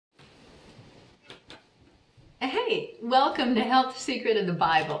Hey, welcome to Health Secret of the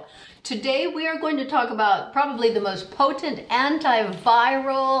Bible. Today we are going to talk about probably the most potent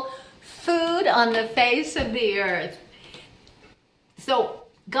antiviral food on the face of the earth. So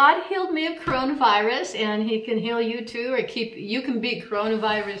God healed me of coronavirus, and He can heal you too, or you can beat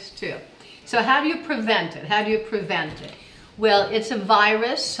coronavirus too. So how do you prevent it? How do you prevent it? Well, it's a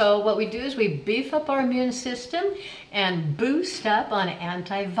virus, so what we do is we beef up our immune system and boost up on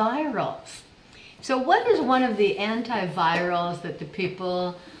antivirals. So what is one of the antivirals that the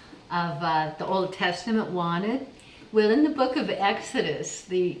people of the Old Testament wanted? Well, in the book of Exodus,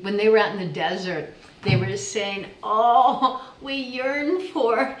 when they were out in the desert, they were saying, oh, we yearn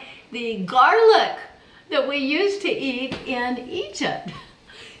for the garlic that we used to eat in Egypt.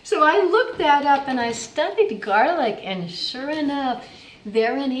 So I looked that up and I studied garlic, and sure enough,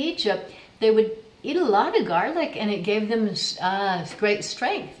 there in Egypt, they would eat a lot of garlic, and it gave them great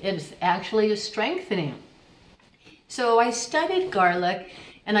strength. It's actually strengthening. So I studied garlic,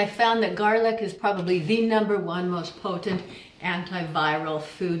 and I found that garlic is probably the #1 most potent antiviral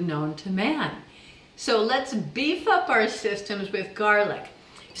food known to man. So let's beef up our systems with garlic.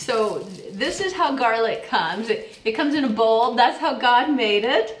 So this is how garlic comes. It comes in a bowl. That's how God made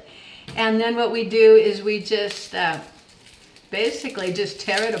it. And then what we do is we just basically just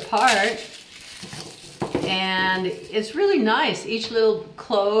tear it apart. And it's really nice. Each little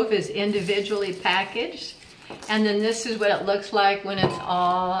clove is individually packaged. And then this is what it looks like when it's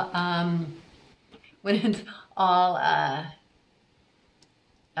all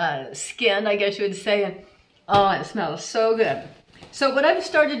skinned, I guess you would say. And oh, it smells so good. So what I've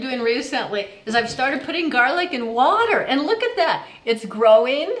started doing recently is I've started putting garlic in water, and look at that. It's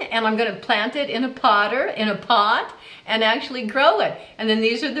growing, and I'm going to plant it in a pot, and actually grow it. And then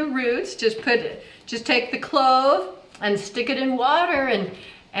these are the roots. Just take the clove and stick it in water,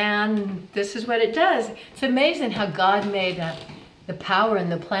 and this is what it does. It's amazing how God made the power in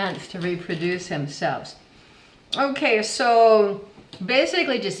the plants to reproduce themselves. Okay, so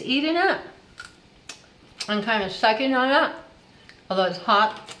basically just eating it and kind of sucking on it, although it's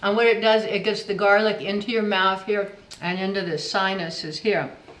hot. And what it does, it gets the garlic into your mouth here and into the sinuses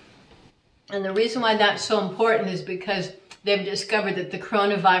here. And the reason why that's so important is because they've discovered that the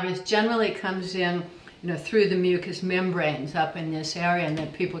coronavirus generally comes in, through the mucous membranes up in this area, and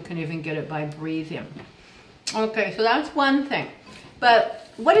that people can even get it by breathing. Okay, so that's one thing. But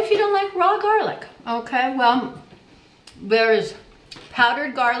what if you don't like raw garlic? Okay, well, there's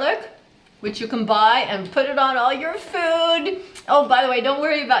powdered garlic, which you can buy and put it on all your food. Oh, by the way, don't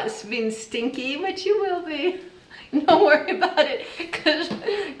worry about this being stinky, but you will be. Don't worry about it, because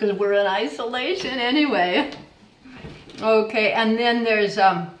we're in isolation anyway. Okay, and then there's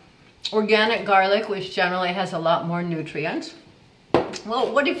organic garlic, which generally has a lot more nutrients.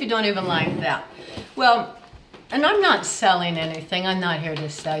 Well, what if you don't even like that? Well, and I'm not selling anything. I'm not here to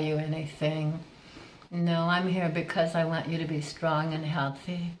sell you anything. No, I'm here because I want you to be strong and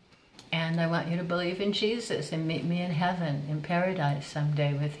healthy. And I want you to believe in Jesus and meet me in heaven, in paradise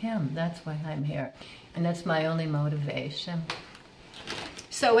someday with Him. That's why I'm here. And that's my only motivation.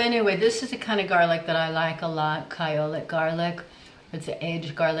 So anyway, this is the kind of garlic that I like a lot, Kyolic garlic. It's an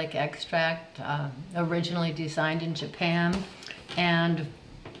aged garlic extract, originally designed in Japan. And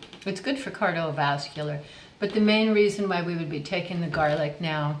it's good for cardiovascular. But the main reason why we would be taking the garlic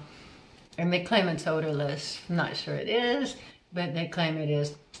now, and they claim it's odorless. I'm not sure it is, but they claim it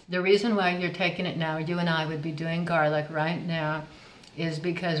is. The reason why you're taking it now, you and I would be doing garlic right now, is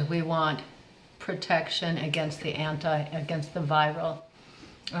because we want protection against the viral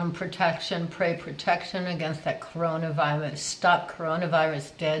protection, pray protection against that coronavirus. Stop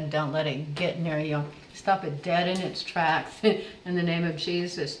coronavirus dead. Don't let it get near you. Stop it dead in its tracks in the name of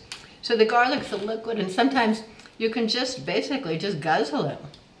Jesus. So the garlic's a liquid, and sometimes you can just basically just guzzle it.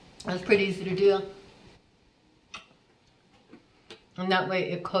 That's pretty easy to do. And that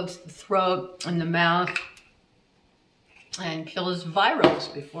way it coats the throat and the mouth and kills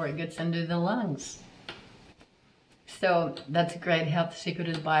virals before it gets into the lungs. So that's a great health secret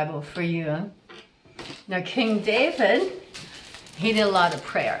of the Bible for you. Now King David, he did a lot of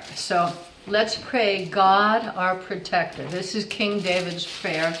prayer. So let's pray, God our protector. This is King David's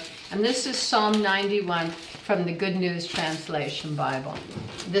prayer. And this is Psalm 91 from the Good News Translation Bible.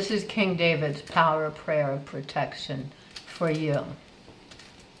 This is King David's power prayer of protection for you.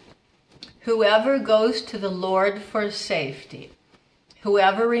 Whoever goes to the Lord for safety,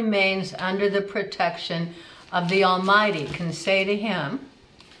 whoever remains under the protection of the Almighty can say to Him,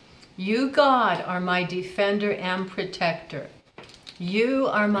 you, God, are my defender and protector. You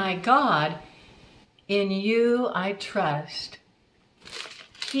are my God. In you I trust.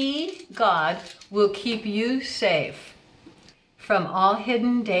 He, God, will keep you safe from all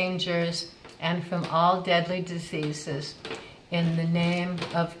hidden dangers and from all deadly diseases. In the name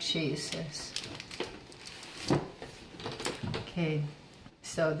of Jesus. Okay,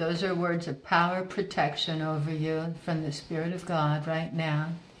 so those are words of power, protection over you from the Spirit of God right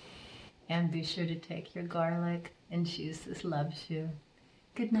now. And be sure to take your garlic, and Jesus loves you.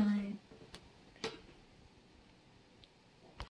 Good night.